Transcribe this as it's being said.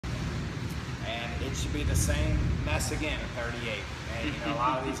it should be the same mess again at 38. And a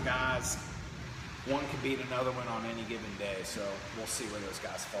lot of these guys, one could beat another one on any given day. So we'll see where those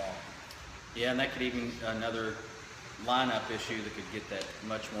guys fall. Yeah, and that could even another lineup issue that could get that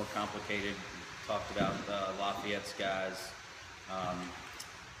much more complicated. We talked about Lafayette's guys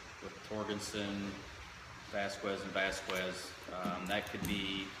with Torgensen, Vasquez. That could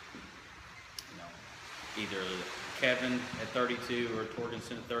be, either Kevin at 32 or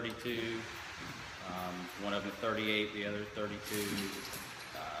Torgensen at 32. One of them at 38, the other 32.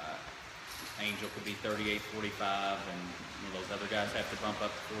 Angel could be 38, 45, and those other guys have to bump up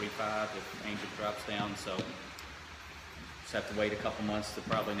to 45 if Angel drops down. So just have to wait a couple months to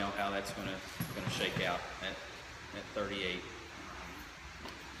probably know how that's going to shake out at 38.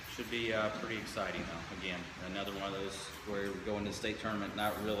 Should be pretty exciting though. Again, another one of those where we go into the state tournament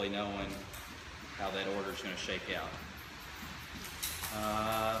not really knowing how that order is going to shake out.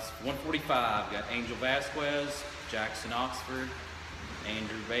 145, got Angel Vasquez, Jackson Oxford,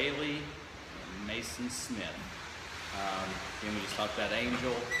 Andrew Bailey, and Mason Smith. Again, we just talked about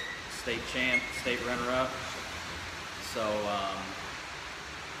Angel, state champ, state runner-up. So,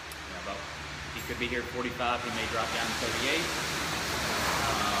 but he could be here at 45. He may drop down to 38.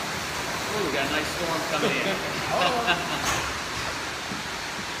 Ooh, we got a nice storm coming in.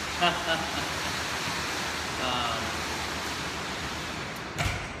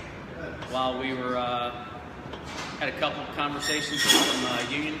 While we were had a couple of conversations with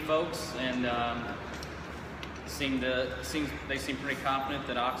some union folks, and they seem pretty confident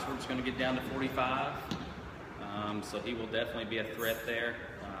that Oxford's going to get down to 45. So he will definitely be a threat there.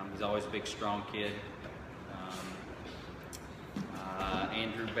 He's always a big, strong kid.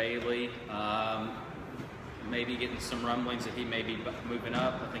 Andrew Bailey, maybe getting some rumblings that he may be moving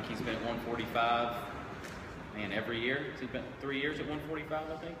up. I think he's been at 145. Man, every year. He's been 3 years at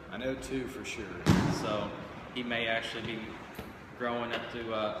 145, I think. I know 2 for sure. So he may actually be growing up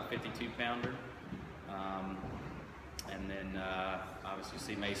to a 52-pounder. And then obviously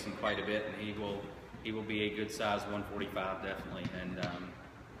see Mason quite a bit, and he will be a good size 145 definitely, and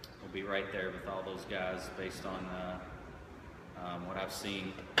we'll be right there with all those guys based on what I've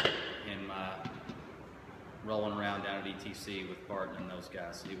seen in my rolling around down at ETC with Barton and those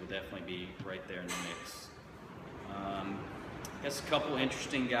guys. So he will definitely be right there in the mix. Guess a couple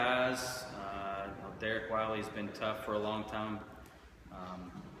interesting guys. Derek Wiley's been tough for a long time,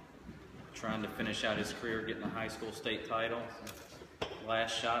 trying to finish out his career getting a high school state title.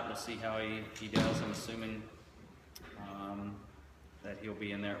 Last shot, we'll see how he does. I'm assuming that he'll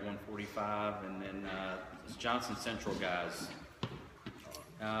be in there at 145. And then Johnson Central guys.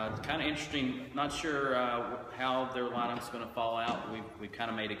 Kind of interesting. Not sure how their lineup's going to fall out. We've kind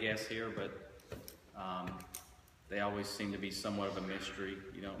of made a guess here, but they always seem to be somewhat of a mystery.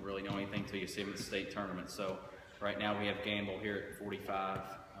 You don't really know anything until you see them at the state tournament. So right now we have Gamble here at 45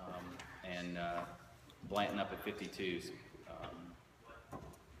 and Blanton up at 52.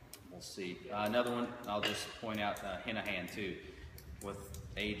 We'll see. Another one I'll just point out, Hinahan too, with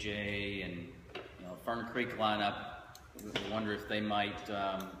AJ and Fern Creek lineup. I wonder if they might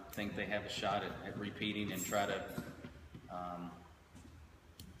think they have a shot at repeating and try to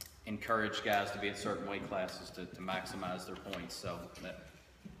encourage guys to be at certain weight classes to maximize their points. So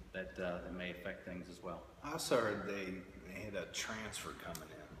that may affect things as well. I also heard they had a transfer coming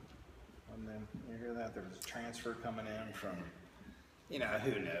in. And then you hear that there was a transfer coming in from, who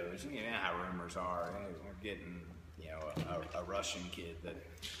knows? You know how rumors are. We're getting a Russian kid that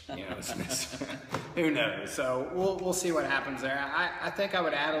who knows. So we'll see what happens there. I think I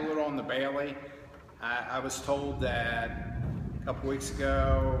would add a little on the Bailey. I was told that a couple weeks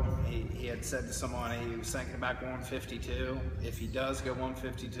ago he had said to someone he was thinking about going 152. If he does go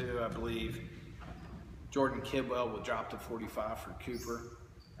 152, I believe Jordan Kidwell will drop to 45 for Cooper.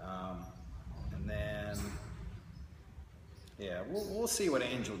 And then we'll see what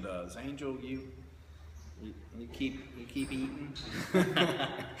Angel does. Angel, you keep eating.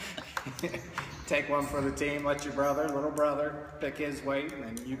 Take one for the team. Let your little brother, pick his weight, and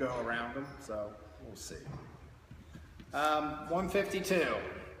then you go around him. So we'll see. 152.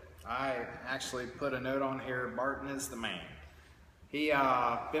 I actually put a note on here. Barton is the man.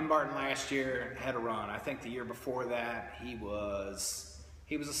 Ben Barton last year had a run. I think the year before that he was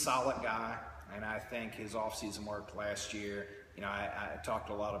a solid guy, and I think his offseason work last year. I talked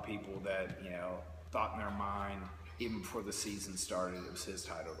to a lot of people that thought in their mind, even before the season started, it was his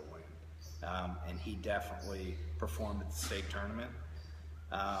title to win. And he definitely performed at the state tournament.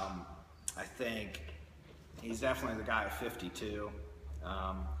 I think he's definitely the guy at 52.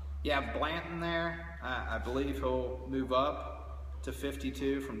 You have Blanton there. I believe he'll move up to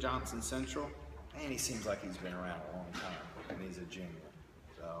 52 from Johnson Central. and he seems like he's been around a long time, and he's a junior.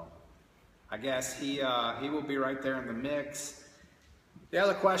 So I guess he will be right there in the mix. The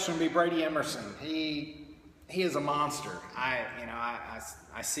other question would be Brady Emerson. He is a monster. I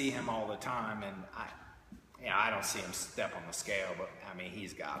see him all the time, and I don't see him step on the scale, but I mean,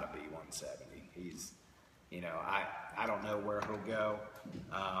 he's got to be 170. He's, I don't know where he'll go.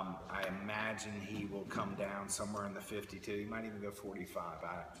 I imagine he will come down somewhere in the 52. He might even go 45.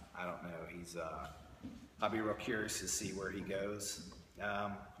 I don't know. I'll be real curious to see where he goes.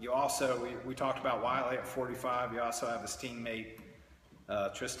 You also, we talked about Wiley at 45. You also have his teammate,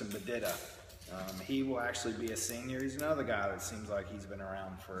 Tristan Medita. He will actually be a senior. He's another guy that seems like he's been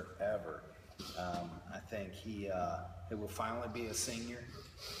around forever. I think he will finally be a senior.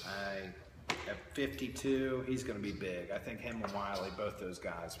 At 52, he's going to be big. I think him and Wiley, both those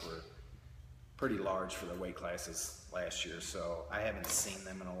guys were pretty large for their weight classes last year, so I haven't seen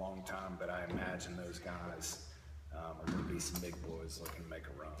them in a long time, but I imagine those guys are going to be some big boys looking to make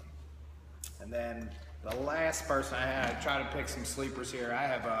a run. And then the last person I tried to pick some sleepers here. I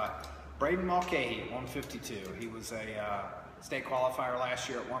have Braden Mulcahy at 152. He was a state qualifier last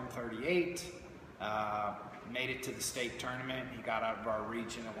year at 138. Made it to the state tournament. He got out of our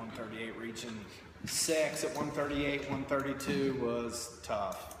region at 138. Region 6 at 138, 132 was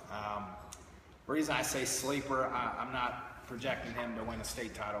tough. The reason I say sleeper, I'm not projecting him to win a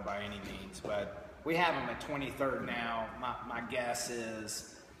state title by any means, but we have him at 23rd now. My guess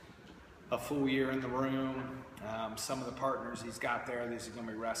is a full year in the room. Some of the partners he's got there, he's going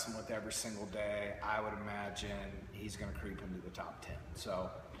to be wrestling with every single day. I would imagine he's going to creep into the top 10. So,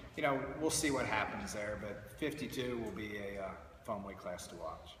 we'll see what happens there, but 52 will be a fun weight class to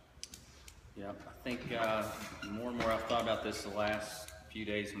watch. Yep, I think more and more I've thought about this the last few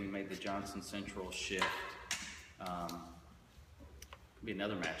days when we made the Johnson Central shift. Could be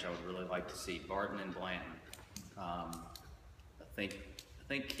another match I would really like to see, Barton and Blanton. I think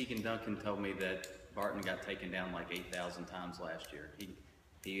Keegan Duncan told me that Barton got taken down like 8,000 times last year.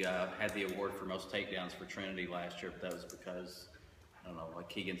 He had the award for most takedowns for Trinity last year, but that was because, I don't know, like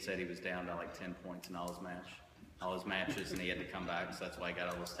Keegan said, he was down by like 10 points in all his matches, and he had to come back, so that's why he got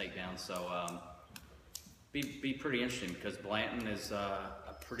all those takedowns. So be pretty interesting because Blanton is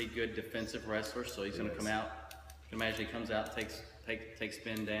a pretty good defensive wrestler, so he's going to come out. You can imagine he comes out, takes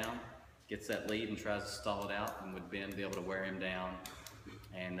Ben down, gets that lead, and tries to stall it out, and would Ben be able to wear him down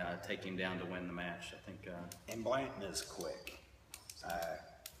and take him down to win the match? I think. And Blanton is quick. I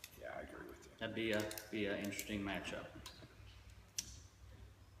agree with you. That'd be an interesting matchup.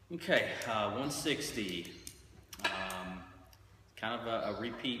 Okay, 160. Kind of a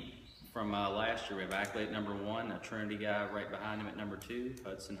repeat from last year. We have Ackley at number 1, a Trinity guy right behind him at number 2,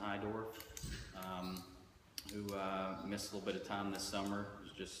 Hudson Hydorf, who missed a little bit of time this summer.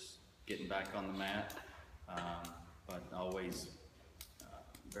 Was just getting back on the mat, but always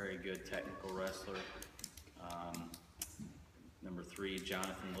very good technical wrestler. Number 3,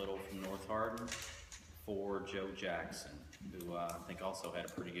 Jonathan Little from North Hardin. 4, Joe Jackson, who I think also had a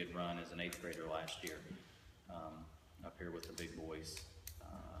pretty good run as an 8th grader last year, up here with the big boys.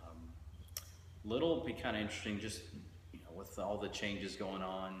 Little will be kind of interesting, just with all the changes going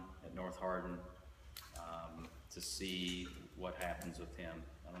on at North Hardin, to see what happens with him.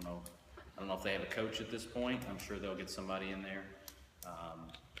 I don't know if they have a coach at this point. I'm sure they'll get somebody in there,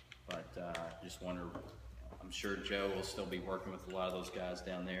 but just wonder. I'm sure Joe will still be working with a lot of those guys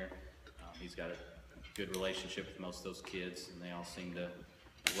down there. He's got a good relationship with most of those kids, and they all seem to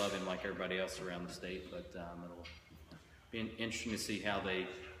love him like everybody else around the state. But it'll be interesting to see how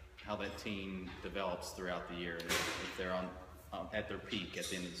that team develops throughout the year, if they're at their peak at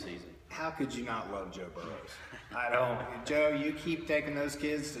the end of the season. How could you not love Joe Burrows? I don't. Joe, you keep taking those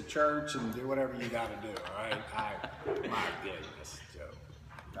kids to church and do whatever you got to do, all right? My goodness, Joe.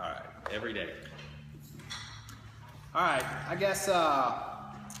 All right. Every day. All right, I guess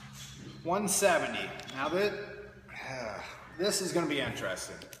 170. Now this is going to be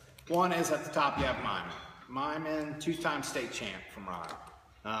interesting. One is at the top you have Myman. Myman, 2-time state champ from Rye.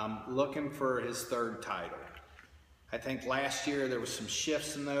 Looking for his 3rd title. I think last year there was some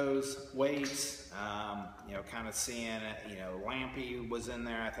shifts in those weights. Kind of seeing it. Lampy was in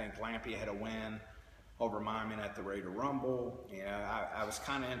there. I think Lampy had a win over Myman at the Raider Rumble. I was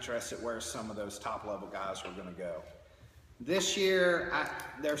kind of interested where some of those top level guys were going to go. This year,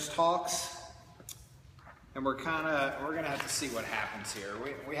 there's talks, and we're going to have to see what happens here.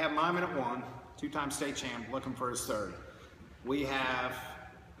 We have Myman at 1, 2-time state champ, looking for his 3rd. We have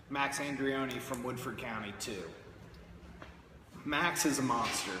Max Andrioni from Woodford County, 2. Max is a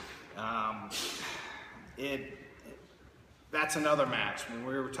monster. that's another match. When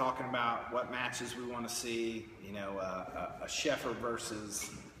we were talking about what matches we want to see, you know, a Sheffer versus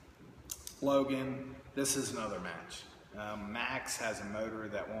Logan, this is another match. Max has a motor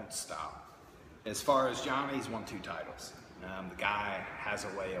that won't stop. As far as Johnny, he's won 2 titles. The guy has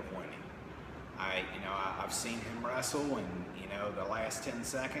a way of winning. I've seen him wrestle, and you know, the last 10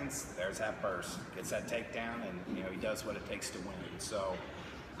 seconds, there's that burst, gets that takedown, and you know, he does what it takes to win. So,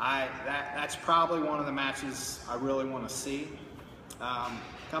 that's probably one of the matches I really want to see.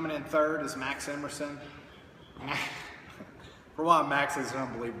 Coming in third is Max Emerson. For one, Max is an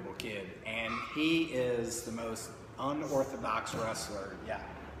unbelievable kid, and he is the most unorthodox wrestler,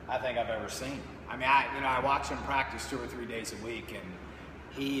 I think I've ever seen. I mean, I watch him practice 2 or 3 days a week, and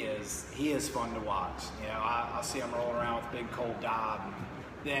he is fun to watch. You know, I'll see him rolling around with Big Cold Dodd, and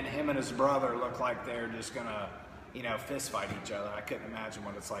then him and his brother look like they're just gonna, you know, fist fight each other. I couldn't imagine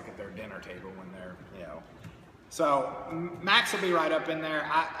what it's like at their dinner table when they're, you know. So Max will be right up in there.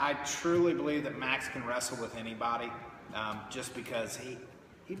 I truly believe that Max can wrestle with anybody, just because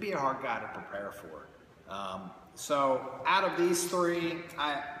he'd be a hard guy to prepare for. So out of these 3,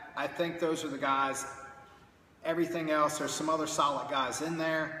 I think those are the guys. Everything else, there's some other solid guys in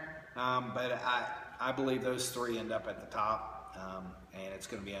there, but I believe those 3 end up at the top, and it's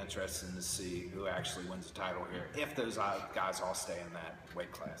going to be interesting to see who actually wins the title here, if those guys all stay in that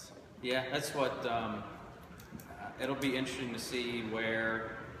weight class. Yeah, that's what, it'll be interesting to see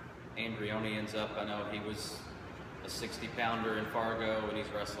where Andreoni ends up. I know he was a 60-pounder in Fargo, and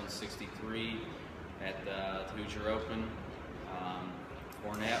he's wrestling 63 at the Hoosier Open.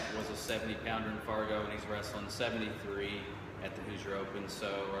 Cornette was a 70-pounder in Fargo, and he's wrestling 73 at the Hoosier Open.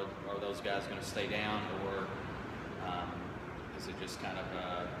 So are those guys going to stay down, or is it just kind of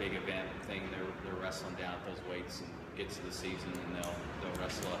a big event thing? They're wrestling down at those weights and get to the season, and they'll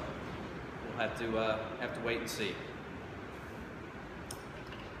wrestle up. We'll have to wait and see.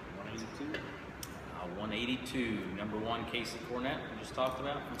 182. 182. Number 1, Casey Cornette, we just talked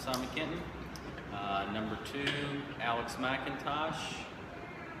about, from Simon Kenton. Number 2, Alex McIntosh.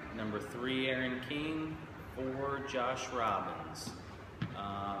 Number 3, Aaron King. 4, Josh Robbins.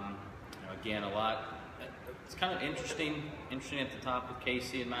 Again, a lot. It's kind of interesting at the top with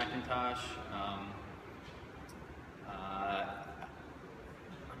Casey and McIntosh. I'd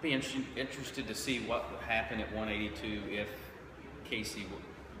be interested to see what would happen at 182 if Casey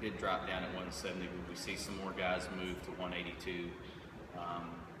did drop down at 170. Would we see some more guys move to 182?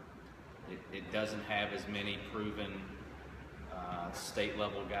 It doesn't have as many proven state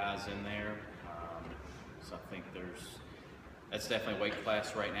level guys in there, so I think that's definitely a weight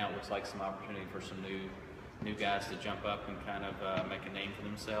class right now. It looks like some opportunity for some new guys to jump up and kind of make a name for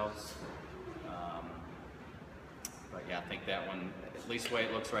themselves. But yeah, I think that one, at least the way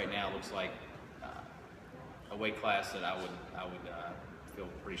it looks right now, looks like a weight class that I would feel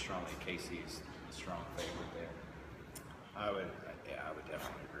pretty strongly Casey is a strong favorite there. I would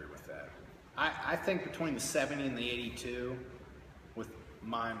definitely agree with that. I think between the 70 and the 82, with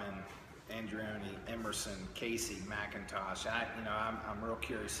Myman, Andreoni, Emerson, Casey, McIntosh, I'm real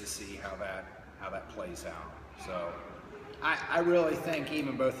curious to see how that plays out. So I really think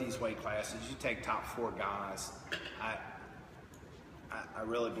even both these weight classes, you take top 4 guys, I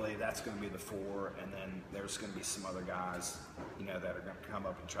really believe that's going to be the 4, and then there's going to be some other guys, you know, that are going to come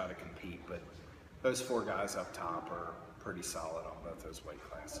up and try to compete. But those 4 guys up top are pretty solid on both those weight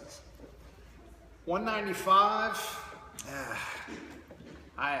classes. 195.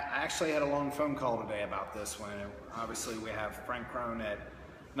 I actually had a long phone call today about this one. Obviously, we have Frank Crone at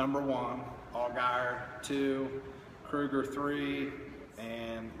number 1, Allgaier 2, Kruger 3,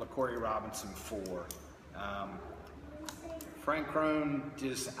 and LaCorey Robinson 4. Frank Crone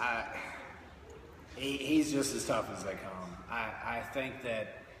he's just as tough as they come. I think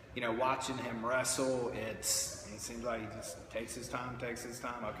that, you know, watching him wrestle, it seems like he just takes his time.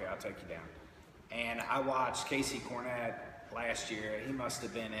 Okay, I'll take you down. And I watched Casey Cornette last year. He must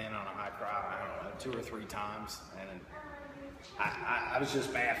have been in on a high cry, I don't know, 2 or 3 times. And I was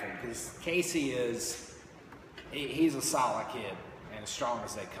just baffled because Casey he's a solid kid and as strong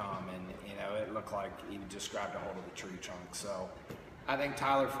as they come. And, you know, it looked like he just grabbed a hold of the tree trunk. So I think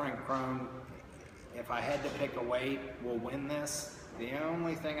Tyler Frank Crone, if I had to pick a weight, will win this. The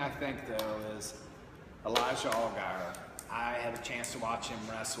only thing I think, though, is Elijah Allgaier. I had a chance to watch him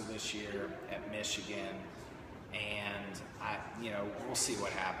wrestle this year at Michigan, and we'll see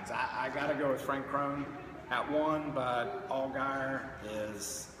what happens. I got to go with Frank Crone at 1, but Allgaier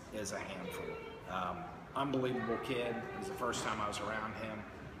is a handful. Unbelievable kid. It was the first time I was around him,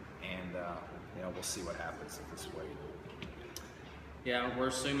 and we'll see what happens at this weight. Yeah, we're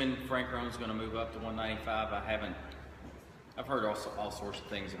assuming Frank Crone's going to move up to 195. I I've heard also all sorts of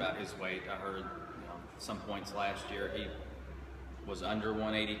things about his weight. I heard, some points last year he was under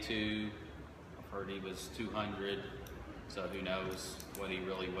 182. I've heard he was 200. So who knows what he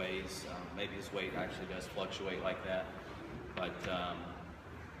really weighs? Maybe his weight actually does fluctuate like that. But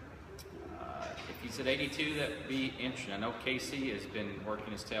if he's at 82, that'd be interesting. I know Casey has been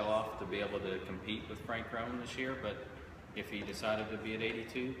working his tail off to be able to compete with Frank Roan this year, but if he decided to be at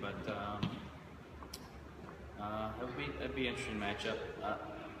 82, but that'd be an interesting matchup.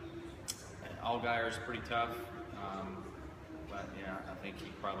 Allgaier is pretty tough, but yeah, I think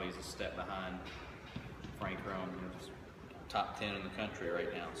he probably is a step behind Frank Roan, who's top 10 in the country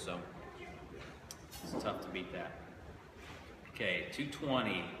right now, so it's tough to beat that. Okay,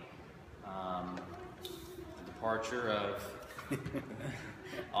 220. The departure of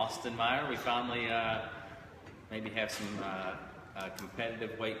Austin Meyer. We finally maybe have some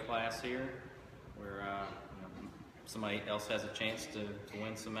competitive weight class here where somebody else has a chance to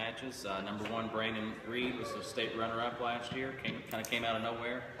win some matches. Number 1, Brandon Reed was the state runner-up last year. Kind of came out of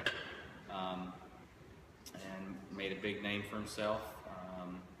nowhere and made a big name for himself.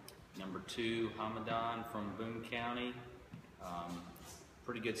 Number 2, Hamadan from Boone County.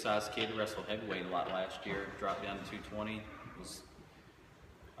 Pretty good sized kid, wrestled heavyweight a lot last year, dropped down to 220.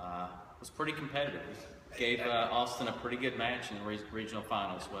 Was pretty competitive. Gave Austin a pretty good match in the regional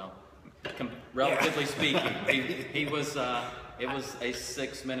final as well. Relatively speaking, he was. It was a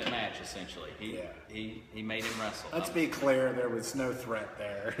 6-minute match essentially. He made him wrestle. Let's be clear, there was no threat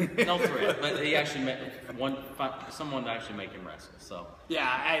there. No threat, but he actually met someone to actually make him wrestle. So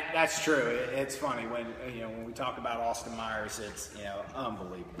yeah, that's true. It's funny when when we talk about Austin Myers, it's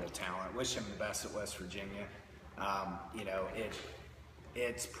unbelievable talent. Wish him the best at West Virginia.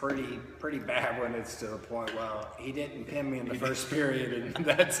 It's pretty bad when it's to the point, well, he didn't pin me in the first period, and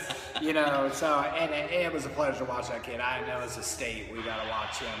that's, so, and it was a pleasure to watch that kid. I know as a state, we got to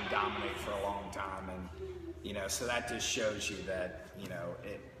watch him dominate for a long time, and, so that just shows you that,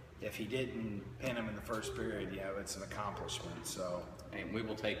 if he didn't pin him in the first period, it's an accomplishment, so. And we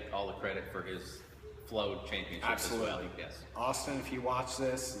will take all the credit for his Flow championship Absolutely. As well, yes. Austin, if you watch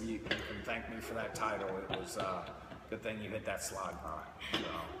this, you can thank me for that title. It was, good thing you hit that slide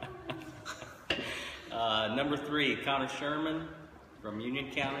by. Number 3, Connor Sherman from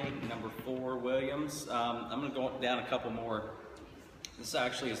Union County. Number 4, Williams. I'm going to go down a couple more. This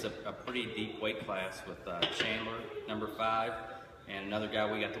actually is a pretty deep weight class with Chandler, number 5, and another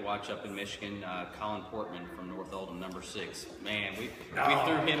guy we got to watch up in Michigan, Colin Portman from North Oldham, number 6. Man, we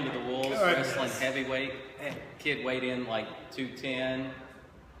threw him to the wolves, wrestling heavyweight. Kid weighed in like 210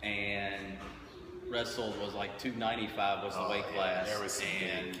 and wrestled was like 295 was the weight class, there was some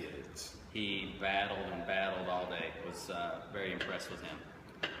and big kids. He battled and battled all day. Was very impressed with him.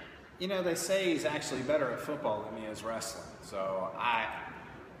 They say he's actually better at football than he is wrestling. So I'm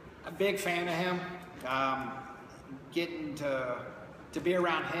a big fan of him. Getting to be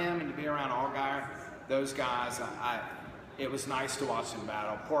around him and to be around Allgaier, those guys, it was nice to watch them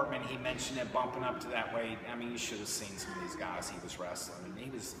battle. Portman, he mentioned it, bumping up to that weight. I mean, you should have seen some of these guys he was wrestling.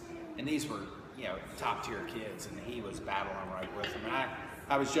 And these were top tier kids, and he was battling right with them. And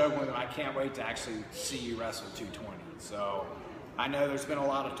I was joking with him, I can't wait to actually see you wrestle 220. So I know there's been a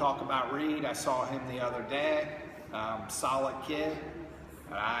lot of talk about Reed. I saw him the other day, solid kid.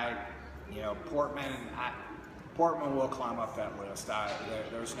 But Portman will climb up that list.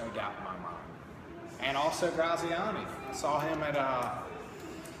 There's no doubt in my mind. And also Graziani. I saw him at,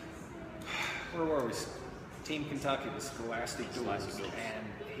 where were we? Team Kentucky, the Scholastic Duels.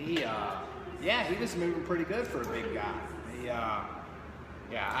 And he was moving pretty good for a big guy.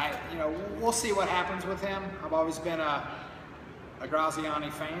 We'll see what happens with him. I've always been a Graziani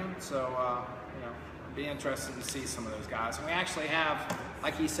fan, so it'd be interesting to see some of those guys. And we actually have,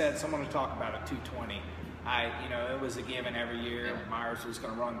 like he said, someone to talk about at 220. It was a given every year. Myers was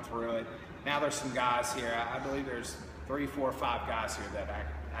going to run through it. Now there's some guys here. I believe there's 3, 4, 5 guys here that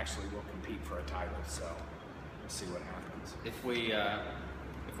actually will compete for a title. So we'll see what happens. If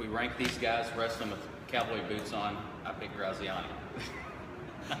we rank these guys wrestling with cowboy boots on, I pick Graziani.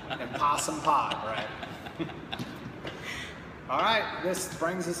 And possum pod, right? All right, this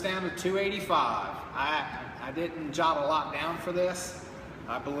brings us down to 285. I didn't jot a lot down for this.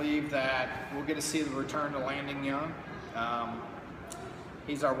 I believe that we'll get to see the return to Landon Young.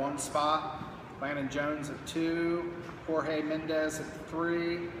 He's our 1 spot. Landon Jones at 2, Jorge Mendez at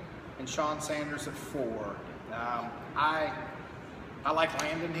 3, and Sean Sanders at 4. I like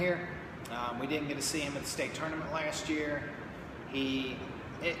Landon here. We didn't get to see him at the state tournament last year.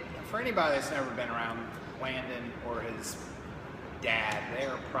 For anybody that's never been around Landon or dad, they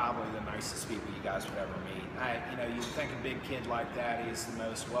are probably the nicest people you guys would ever meet. You think a big kid like that, he's the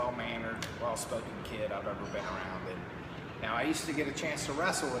most well-mannered, well-spoken kid I've ever been around. And now, I used to get a chance to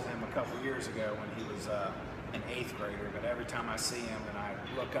wrestle with him a couple years ago when he was an 8th grader, but every time I see him and I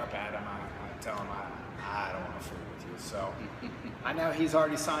look up at him, I tell him I don't want to fool with you. So I know he's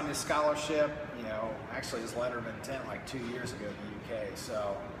already signed his scholarship, actually his letter of intent like 2 years ago to the UK.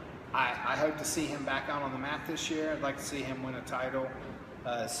 So I hope to see him back out on the mat this year. I'd like to see him win a title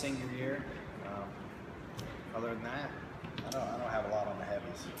senior year. Other than that, I don't have a lot on the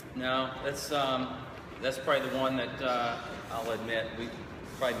heavies. No, that's probably the one that I'll admit we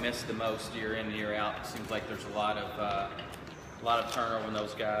probably miss the most year in, year out. It seems like there's a lot of turnover in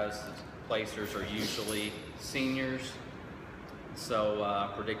those guys. The placers are usually seniors, so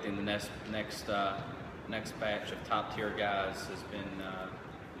predicting the next batch of top tier guys has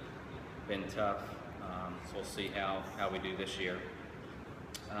been tough. So we'll see how we do this year.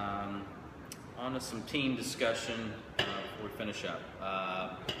 On to some team discussion before we finish up.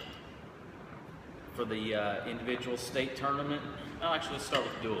 For the individual state tournament, actually let's start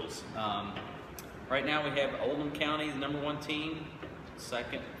with duels. Right now we have Oldham County, the #1 team,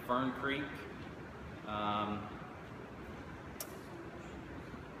 second Fern Creek. Kind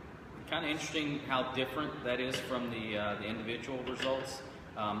of interesting how different that is from the individual results.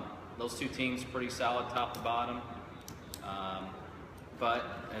 Those two teams pretty solid top to bottom. But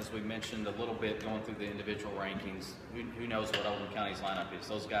as we mentioned a little bit going through the individual rankings, who knows what Oldham County's lineup is.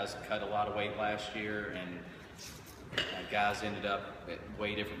 Those guys cut a lot of weight last year, and guys ended up at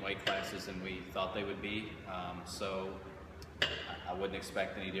way different weight classes than we thought they would be. So I wouldn't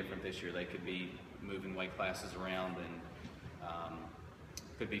expect any different this year. They could be moving weight classes around, and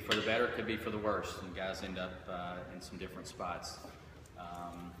could be for the better, could be for the worse, and guys end up in some different spots.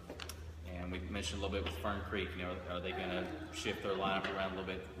 And we mentioned a little bit with Fern Creek, are they going to shift their lineup around a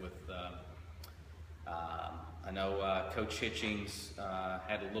little bit with, I know Coach Hitchings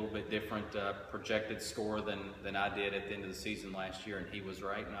had a little bit different projected score than I did at the end of the season last year, and he was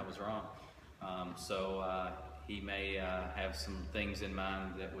right and I was wrong. So he may have some things in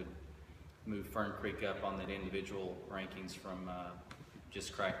mind that would move Fern Creek up on the individual rankings from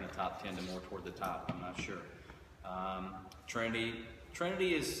just cracking the top 10 to more toward the top. I'm not sure.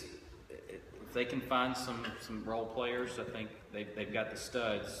 Trinity is, if they can find some role players, I think they've got the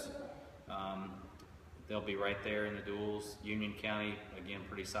studs. They'll be right there in the duels. Union County, again,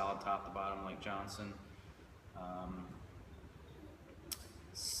 pretty solid top to bottom, like Johnson.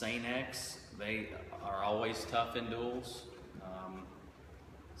 St. X, they are always tough in duels.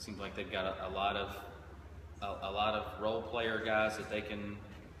 Seems like they've got a lot of role player guys that they can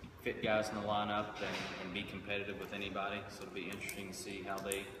fit guys in the lineup and be competitive with anybody. So it'll be interesting to see how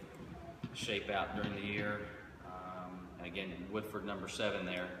they shape out during the year. And again, Woodford #7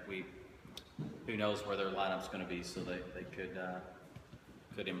 there. Who knows where their lineup's going to be, so they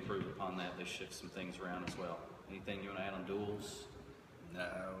could improve upon that. They shift some things around as well. Anything you want to add on duels?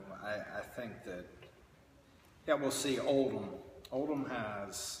 No, I think that, we'll see Oldham. Oldham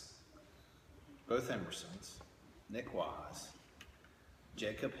has both Emersons, Nick Wise,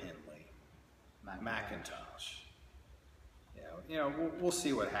 Jacob Henley, McIntosh. We'll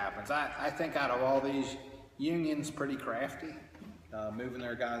see what happens. I think out of all these, Union's pretty crafty, moving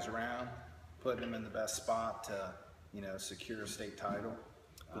their guys around, putting them in the best spot to, secure a state title.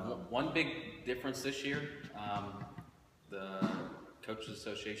 One big difference this year, the Coaches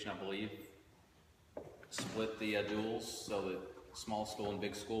Association, I believe, split the duels so that small school and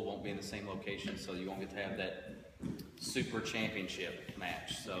big school won't be in the same location, so you won't get to have that super championship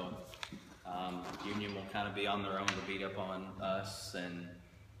match. So Union will kind of be on their own to beat up on us and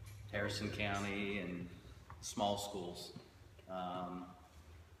Harrison County and small schools.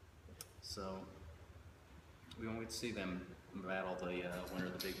 So we won't get to see them battle the winner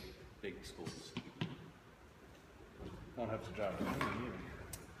of the big schools. Won't have to drive to Union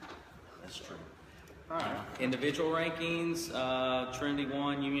either. That's true. All right. Individual rankings, Trinity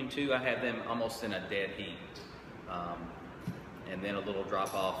 1, Union 2, I had them almost in a dead heat. And then a little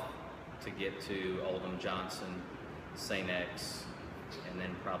drop off to get to Oldham, Johnson, St. X, and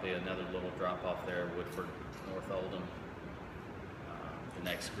then probably another little drop off there, Woodford, North Oldham, the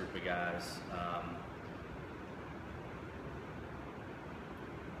next group of guys.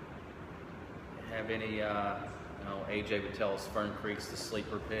 Have any, AJ would tell us Fern Creek's the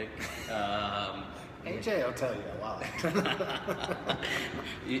sleeper pick. AJ will tell you a lot.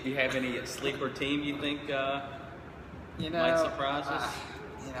 You have any sleeper team you think might surprise us?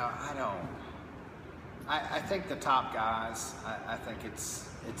 I don't. I think the top guys, I think it's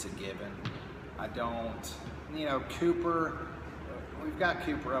a given. I don't, Cooper, we've got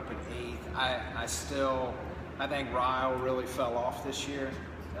Cooper up at 8th. I think Ryle really fell off this year.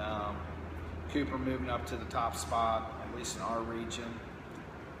 Cooper moving up to the top spot, at least in our region.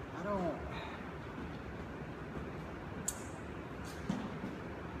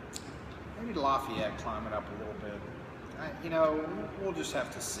 Maybe Lafayette climbing up a little bit. We'll just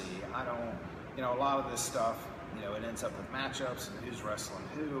have to see. A lot of this stuff, it ends up with matchups and who's wrestling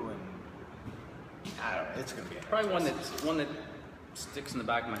who, and I don't know. It's going to be probably one that sticks in the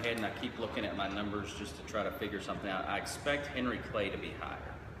back of my head, and I keep looking at my numbers just to try to figure something out. I expect Henry Clay to be higher.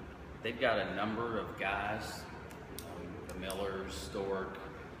 They've got a number of guys, the Millers, Stork.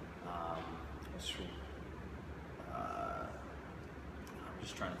 That's true. I'm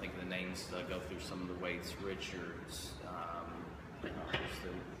just trying to think of the names. Go through some of the weights. Richards. There's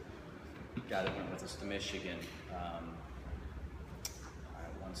the guy that went with us to Michigan.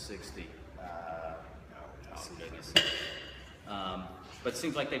 160. Goodness. But it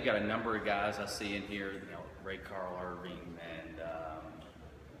seems like they've got a number of guys I see in here. Ray Carl Irving and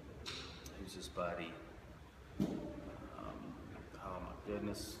who's his buddy? Oh my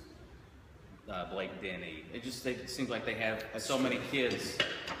goodness. Blake Denny. It seems like they have so many kids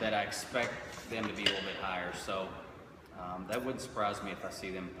that I expect them to be a little bit higher. So that wouldn't surprise me if I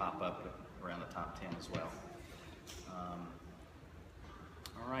see them pop up around the top 10 as well.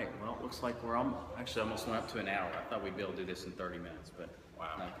 All right, well, it looks like we're actually almost went up to an hour. I thought we'd be able to do this in 30 minutes, but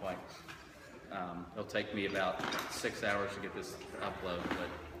wow, not quite. It'll take me about 6 hours to get this uploaded, but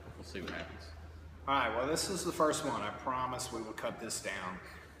we'll see what happens. All right, well, this is the first one. I promise we will cut this down.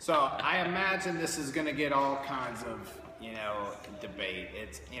 So I imagine this is going to get all kinds of, debate.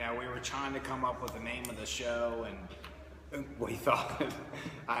 It's, we were trying to come up with the name of the show, and we thought,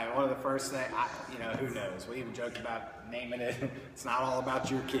 one of the first things, who knows? We even joked about naming it. It's not all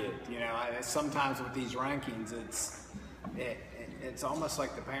about your kid. Sometimes with these rankings, it's almost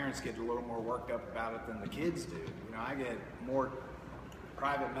like the parents get a little more worked up about it than the kids do. I get more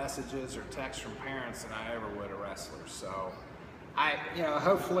private messages or texts from parents than I ever would a wrestler. So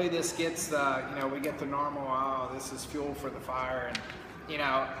hopefully this gets we get the normal, this is fuel for the fire, and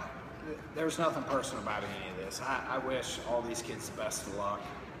there's nothing personal about any of this. I wish all these kids the best of luck.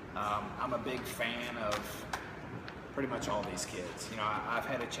 I'm a big fan of pretty much all these kids. I've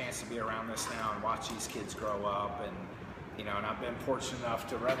had a chance to be around this now and watch these kids grow up, and and I've been fortunate enough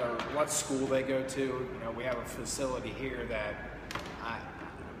to, rather what school they go to, we have a facility here that I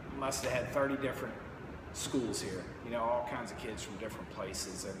must have had 30 different schools here, all kinds of kids from different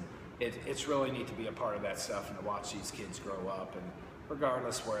places, and it's really neat to be a part of that stuff and to watch these kids grow up, and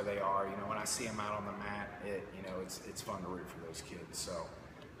regardless where they are, when I see them out on the mat, it's fun to root for those kids. So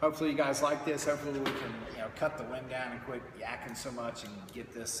hopefully you guys like this. Hopefully we can cut the wind down and quit yakking so much and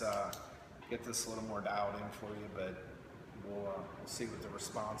get this a little more dialed in for you. But we'll see what the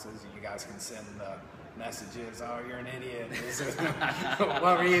response is. You guys can send the messages. Oh, you're an idiot.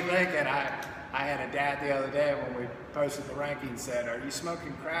 What were you thinking? I had a dad the other day when we posted the rankings said, "Are you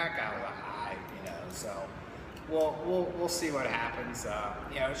smoking crack?" I was like, So we'll see what happens.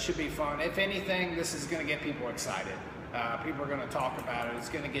 It should be fun. If anything, this is going to get people excited. People are going to talk about it. It's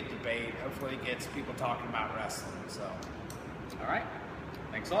going to get debate. Hopefully it gets people talking about wrestling. So, all right.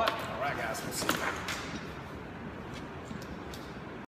 Thanks a lot. All right, guys. We'll see you.